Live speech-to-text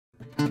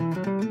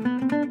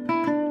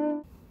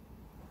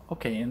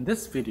Okay, in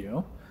this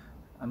video,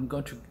 I'm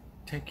going to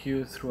take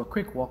you through a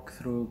quick walk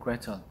through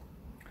Gretl.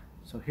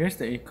 So here's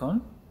the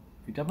icon.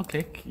 If you double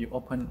click, you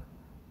open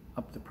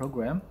up the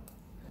program.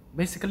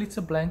 Basically, it's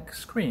a blank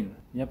screen.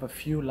 You have a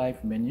few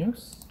live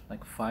menus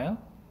like File,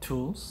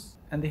 Tools,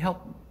 and the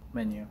Help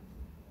menu.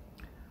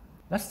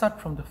 Let's start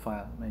from the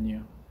File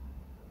menu.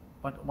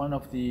 But one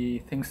of the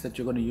things that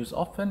you're going to use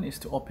often is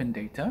to open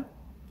data.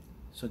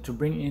 So to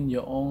bring in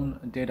your own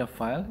data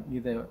file,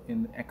 either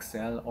in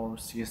Excel or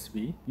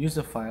CSV,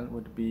 user file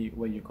would be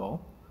where you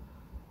go.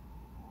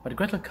 But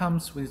Gretl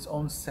comes with its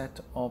own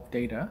set of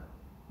data,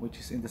 which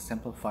is in the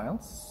sample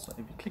files. So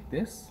if you click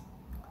this,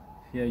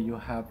 here you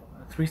have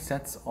 3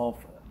 sets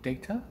of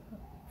data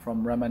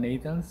from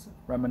Ramanathan's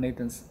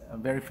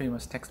very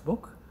famous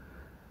textbook,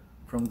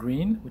 from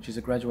Green, which is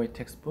a graduate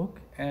textbook,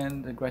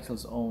 and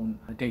Gretl's own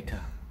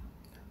data.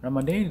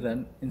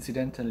 Ramanathan,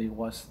 incidentally,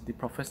 was the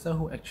professor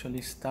who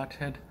actually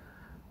started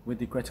with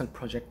the Gretl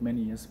project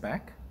many years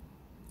back.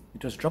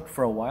 It was dropped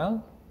for a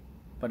while,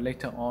 but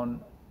later on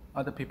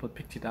other people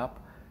picked it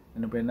up,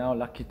 and we're now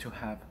lucky to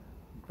have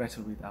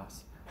Gretl with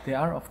us. There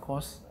are, of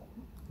course,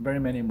 very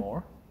many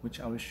more, which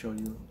I will show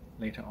you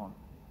later on.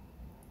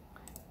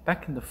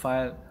 Back in the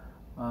File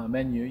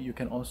menu, you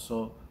can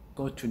also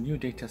go to New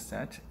Data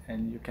Set,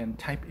 and you can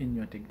type in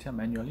your data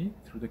manually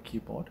through the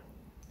keyboard.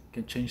 You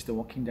can change the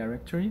working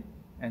directory,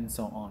 and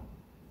so on.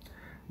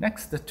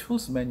 Next, the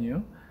Tools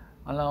menu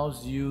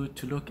allows you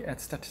to look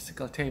at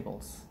statistical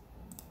tables.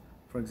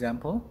 For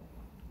example,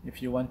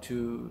 if you want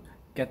to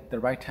get the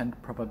right-hand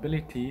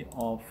probability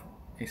of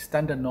a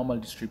standard normal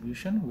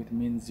distribution with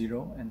mean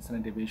 0 and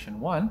standard deviation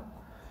 1,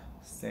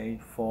 say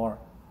for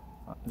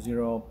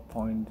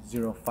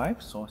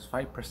 0.05, so it's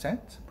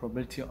 5%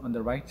 probability on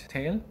the right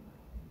tail,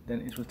 then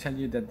it will tell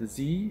you that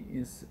the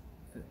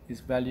its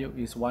value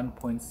is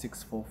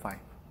 1.645.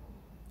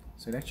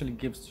 So it actually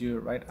gives you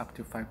right up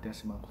to 5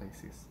 decimal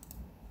places.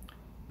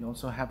 You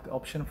also have the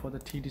option for the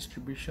t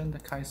distribution, the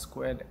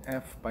chi-squared,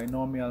 f,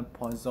 binomial,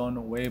 Poisson,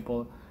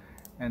 Weibull,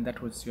 and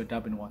that was your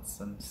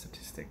Darwin-Watson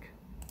statistic.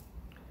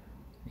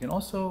 You can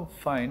also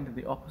find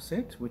the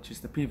opposite, which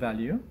is the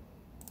p-value.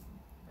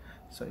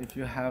 So if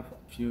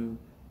you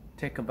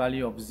take a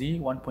value of z,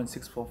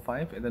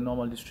 1.645 at the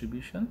normal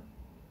distribution,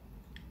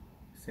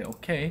 say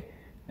OK,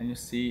 and you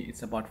see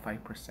it's about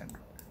 5%.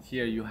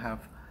 Here you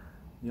have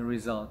your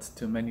results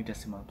to many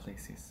decimal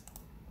places.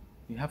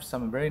 You have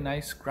some very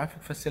nice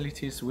graphic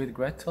facilities with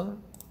Gretl.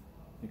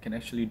 You can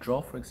actually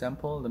draw, for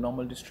example, the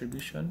normal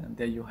distribution, and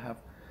there you have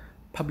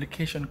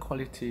publication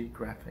quality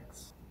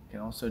graphics. You can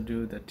also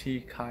do the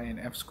t, chi, and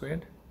f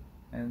squared,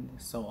 and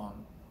so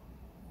on.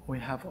 We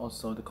have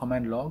also the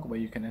command log, where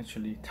you can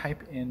actually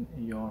type in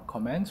your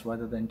commands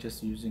rather than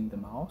just using the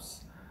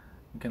mouse.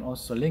 You can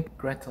also link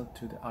Gretl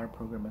to the R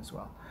program as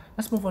well.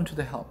 Let's move on to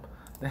the Help.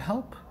 The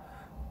Help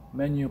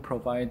menu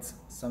provides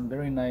some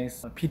very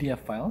nice PDF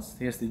files.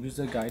 Here's the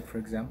user guide, for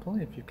example,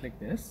 if you click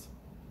this.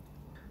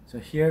 So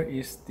here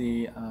is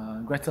the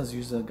Gretl's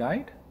user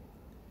guide.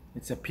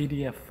 It's a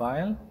PDF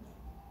file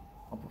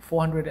of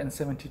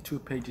 472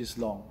 pages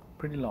long,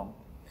 pretty long.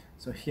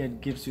 So here it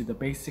gives you the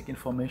basic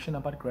information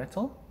about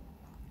Gretl.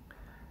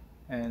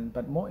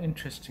 But more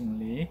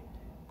interestingly,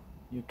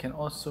 you can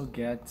also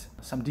get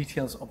some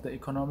details of the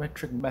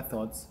econometric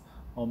methods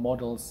or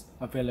models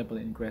available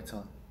in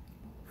Gretl,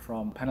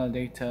 from panel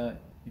data,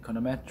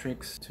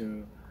 econometrics,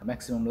 to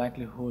maximum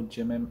likelihood,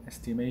 GMM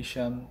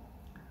estimation,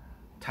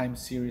 time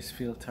series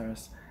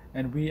filters,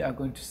 and we are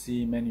going to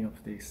see many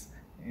of these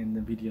in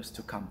the videos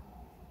to come.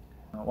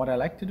 What I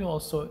like to do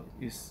also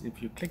is,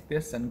 if you click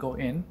this and go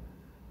in,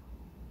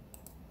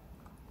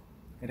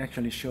 it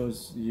actually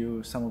shows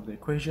you some of the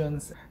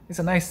equations. It's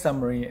a nice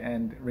summary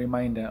and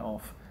reminder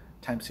of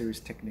time series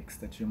techniques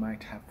that you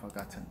might have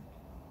forgotten.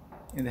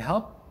 In the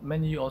Help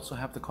menu, you also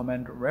have the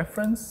command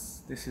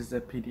reference. This is a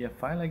PDF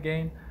file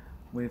again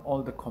with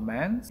all the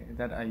commands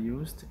that I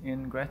used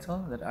in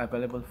Gretl that are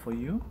available for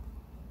you.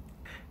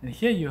 And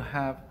here you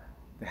have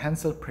the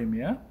Hansel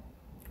Premier.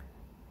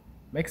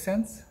 Makes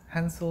sense?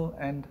 Hansel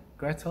and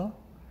Gretl.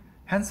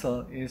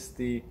 Hansel is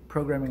the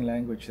programming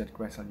language that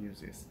Gretl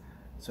uses.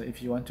 So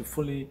if you want to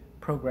fully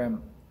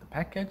program the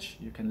package,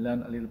 you can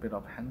learn a little bit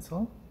of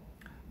Hansel.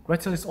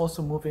 Gretl is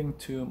also moving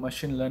to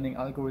machine learning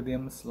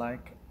algorithms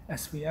like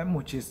SVM,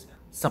 which is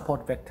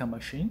support vector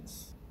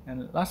machines.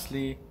 And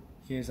lastly,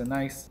 here's a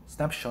nice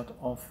snapshot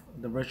of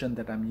the version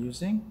that I'm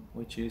using,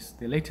 which is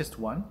the latest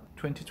one,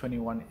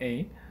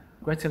 2021A.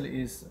 Gretl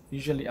is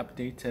usually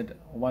updated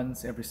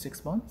once every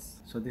 6 months,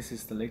 so this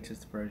is the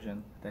latest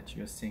version that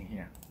you're seeing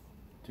here.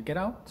 To get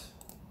out,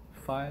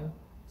 File,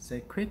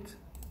 say Quit,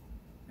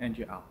 and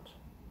you're out.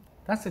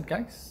 That's it,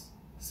 guys.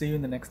 See you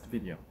in the next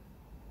video.